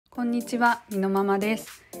こんにちは、みのママで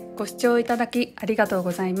す。ご視聴いただきありがとう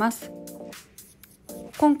ございます。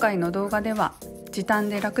今回の動画では、時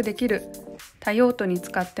短で楽できる、多用途に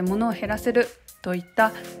使って物を減らせるといっ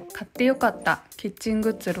た買ってよかったキッチン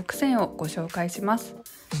グッズ6選をご紹介します。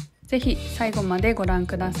ぜひ最後までご覧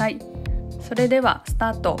ください。それではス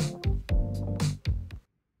タート。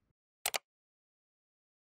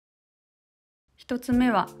1つ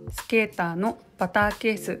目はスケーターのバター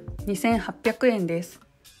ケース2800円です。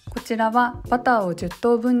こちらはバターを10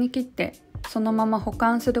等分に切ってそのまま保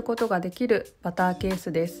管することができるバターケー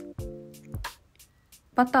スです。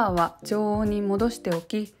バターは常温に戻してお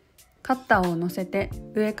き、カッターを乗せて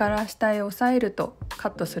上から下へ押さえるとカ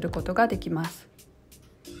ットすることができます。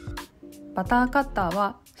バターカッター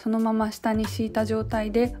はそのまま下に敷いた状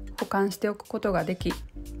態で保管しておくことができ、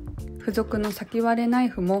付属の先割れナイ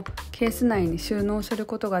フもケース内に収納する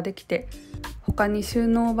ことができて、他に収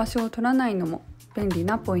納場所を取らないのも便利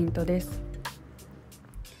なポイントです。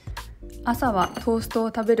朝はトーストを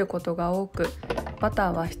食べることが多く、バ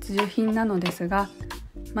ターは必需品なのですが、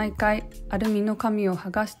毎回アルミの紙を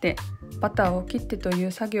剥がしてバターを切ってとい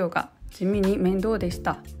う作業が地味に面倒でし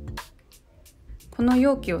た。この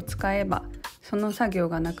容器を使えばその作業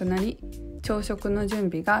がなくなり、朝食の準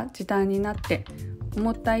備が時短になって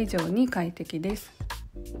思った以上に快適です。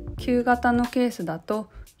旧型のケースだと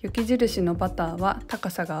雪印のバターは高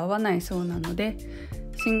さが合わないそうなので、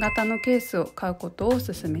新型のケースを買うことをお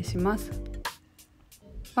勧めします。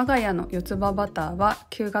我が家の四つ葉バターは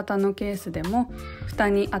旧型のケースでも蓋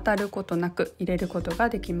に当たることなく入れることが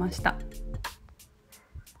できました。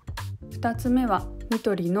2つ目はニ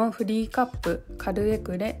トリのフリーカップカルエ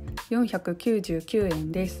クレ499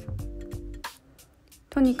円です。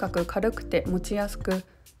とにかく軽くて持ちやすく、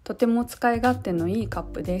とても使い勝手のいいカッ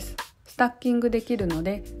プです。スタッキングできるの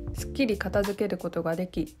で、すっきり片付けることがで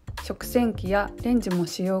き、食洗機やレンジも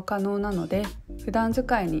使用可能なので、普段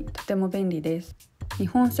使いにとても便利です。日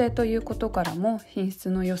本製ということからも品質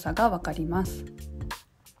の良さがわかります。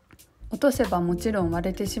落とせばもちろん割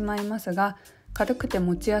れてしまいますが、軽くて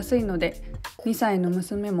持ちやすいので、2歳の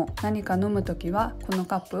娘も何か飲むときはこの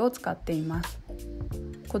カップを使っています。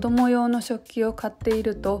子供用の食器を買ってい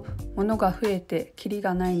ると物が増えてキリ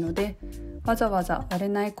がないので、わざわざ割れ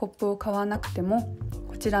ないコップを買わなくても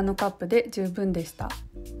こちらのカップで十分でした。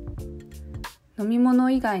飲み物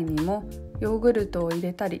以外にもヨーグルトを入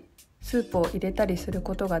れたりスープを入れたりする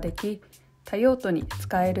ことができ、多用途に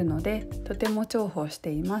使えるのでとても重宝し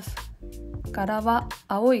ています。柄は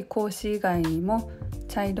青い格子以外にも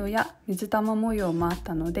茶色や水玉模様もあっ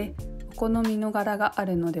たので、お好みの柄があ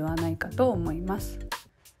るのではないかと思います。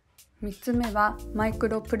3つ目はマイク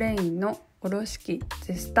ロプレインのおろし器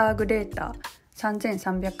ゼスターグレーター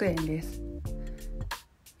3300円です。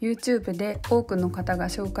 YouTube で多くの方が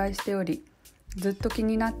紹介しており、ずっと気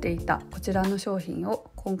になっていたこちらの商品を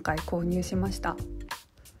今回購入しました。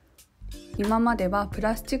今まではプ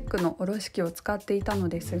ラスチックのおろし器を使っていたの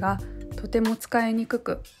ですが、とても使いにく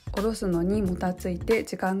く、おろすのにもたついて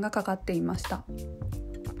時間がかかっていました。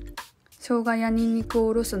生姜やニンニクを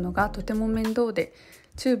おろすのがとても面倒で、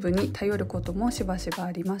チューブに頼ることもしばしば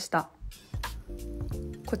ありました。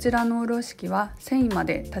こちらのおろし器は繊維ま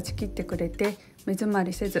で断ち切ってくれて目詰ま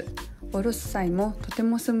りせず、おろす際もとて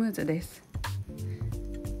もスムーズです。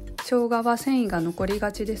生姜は繊維が残り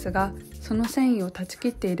がちですが、その繊維を断ち切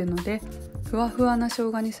っているのでふわふわな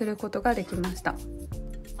生姜にすることができました。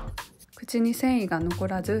口に繊維が残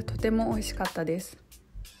らずとても美味しかったです。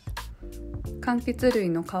柑橘類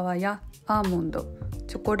の皮やアーモンド、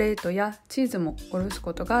チョコレートやチーズもおろす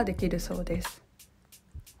ことができるそうです。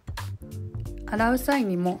洗う際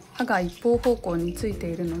にも刃が一方方向について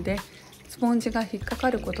いるので、スポンジが引っかか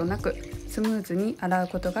ることなくスムーズに洗う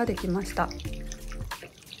ことができました。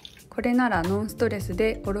これならノンストレス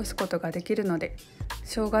でおろすことができるので、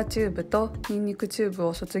生姜チューブとニンニクチューブ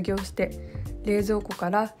を卒業して冷蔵庫か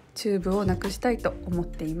らチューブをなくしたいと思っ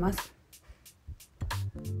ています。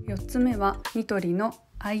4つ目はニトリの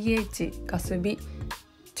IH ガス火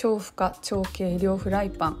超負荷超軽量フライ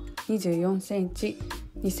パン24センチ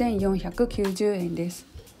2490円です。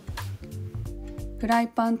フライ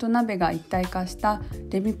パンと鍋が一体化した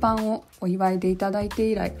レミパンをお祝いでいただいて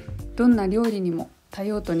以来、どんな料理にも多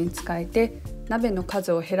用途に使えて鍋の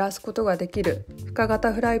数を減らすことができる深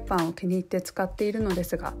型フライパンを気に入って使っているので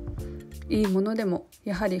すが、いいものでも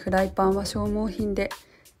やはりフライパンは消耗品で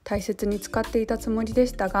大切に使っていたつもりで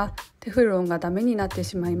したが、テフロンがダメになって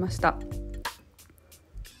しまいました。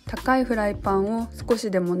高いフライパンを少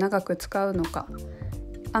しでも長く使うのか、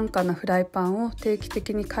安価なフライパンを定期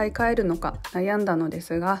的に買い替えるのか悩んだので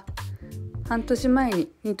すが、半年前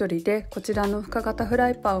にニトリでこちらの深型フラ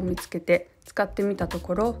イパンを見つけて使ってみたと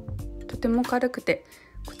ころ、とても軽くて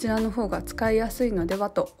こちらの方が使いやすいのでは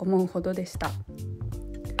と思うほどでした。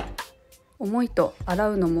重いと洗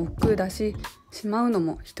うのも億劫だし、しまうの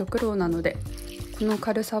も一苦労なので、この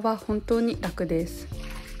軽さは本当に楽です。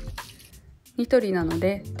ニトリなの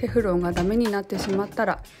でテフロンがダメになってしまった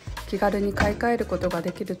ら気軽に買い替えることが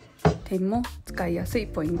できる点も使いやすい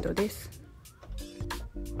ポイントです。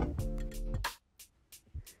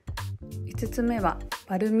5つ目は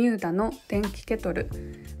バルミューダの電気ケトル、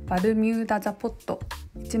バルミューダザポット、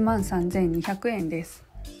13,200円です。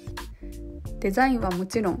デザインはも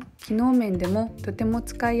ちろん機能面でもとても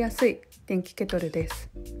使いやすい電気ケトルです。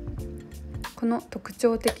この特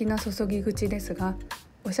徴的な注ぎ口ですが、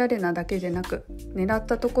おしゃれなだけでなく狙っ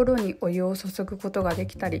たところにお湯を注ぐことがで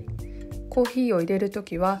きたり、コーヒーを入れると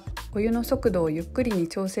きはお湯の速度をゆっくりに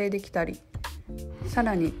調整できたり、さ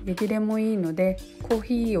らに湯切れもいいのでコー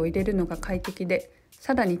ヒーを入れるのが快適で、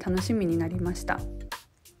さらに楽しみになりました。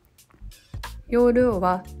容量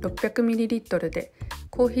は 600ml で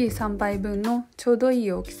コーヒー3杯分のちょうどい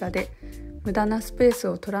い大きさで、無駄なスペース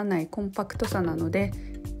を取らないコンパクトさなので、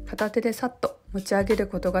片手でさっと持ち上げる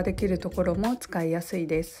ことができるところも使いやすい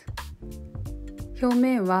です。表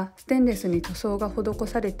面はステンレスに塗装が施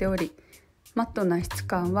されており、マットな質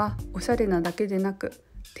感はおしゃれなだけでなく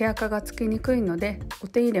手垢がつきにくいのでお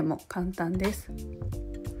手入れも簡単です。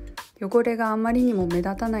汚れがあまりにも目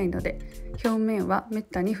立たないので表面はめっ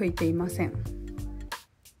たに拭いていません。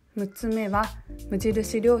6つ目は無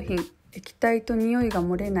印良品、液体とニオイが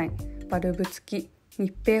漏れないバルブ付き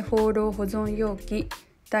密閉ホーロー保存容器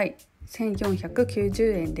第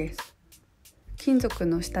1490円です。金属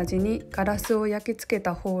の下地にガラスを焼き付け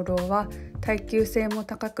たホーローは耐久性も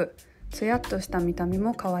高く、つやっとした見た目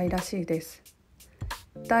も可愛らしいです。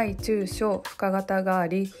大中小深型があ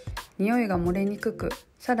り、匂いが漏れにくく、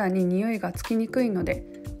さらに匂いがつきにくいので、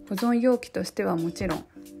保存容器としてはもちろん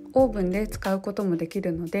オーブンで使うこともでき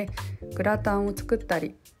るので、グラタンを作った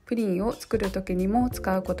りプリンを作る時にも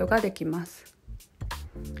使うことができます。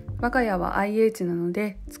我が家は IH なの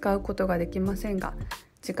で使うことができませんが、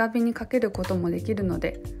直火にかけることもできるの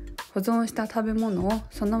で、保存した食べ物を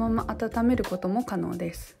そのまま温めることも可能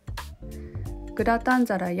です。グラタン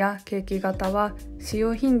皿やケーキ型は使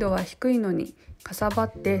用頻度は低いのにかさば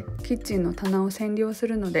ってキッチンの棚を占領す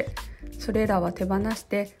るので、それらは手放し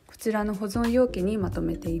てこちらの保存容器にまと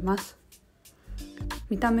めています。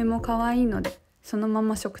見た目も可愛いので、そのま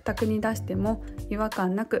ま食卓に出しても違和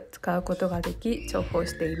感なく使うことができ重宝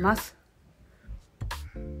しています。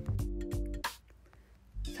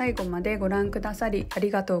最後までご覧くださりあり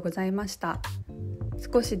がとうございました。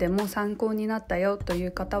少しでも参考になったよとい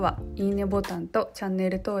う方は、いいねボタンとチャンネ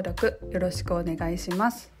ル登録よろしくお願いし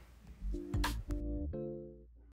ます。